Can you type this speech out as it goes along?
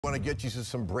Want to get you to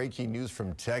some breaking news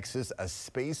from Texas. A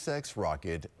SpaceX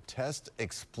rocket test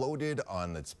exploded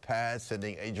on its pad,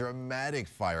 sending a dramatic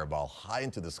fireball high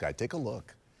into the sky. Take a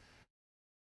look.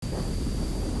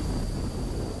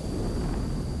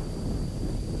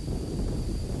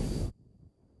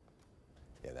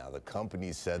 Now, the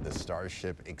company said the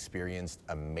Starship experienced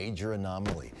a major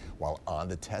anomaly while on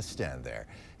the test stand there.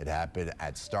 It happened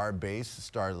at Starbase,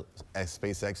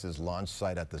 SpaceX's launch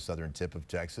site at the southern tip of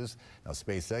Texas. Now,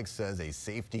 SpaceX says a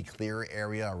safety clear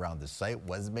area around the site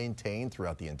was maintained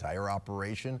throughout the entire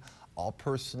operation. All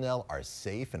personnel are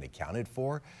safe and accounted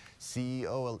for.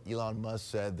 CEO Elon Musk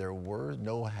said there were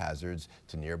no hazards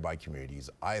to nearby communities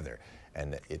either.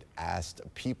 And it asked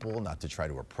people not to try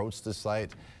to approach the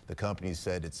site. The company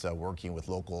said it's working with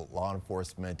local law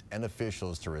enforcement and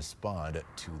officials to respond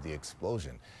to the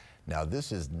explosion. Now,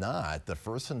 this is not the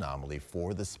first anomaly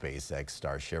for the SpaceX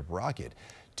Starship rocket.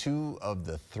 2 of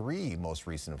the 3 most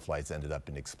recent flights ended up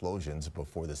in explosions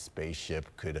before the spaceship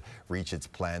could reach its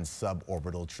planned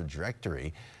suborbital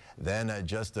trajectory. Then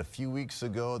just a few weeks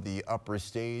ago, the upper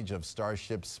stage of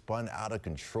Starship spun out of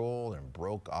control and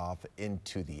broke off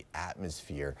into the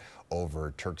atmosphere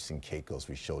over Turks and Caicos.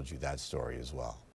 We showed you that story as well.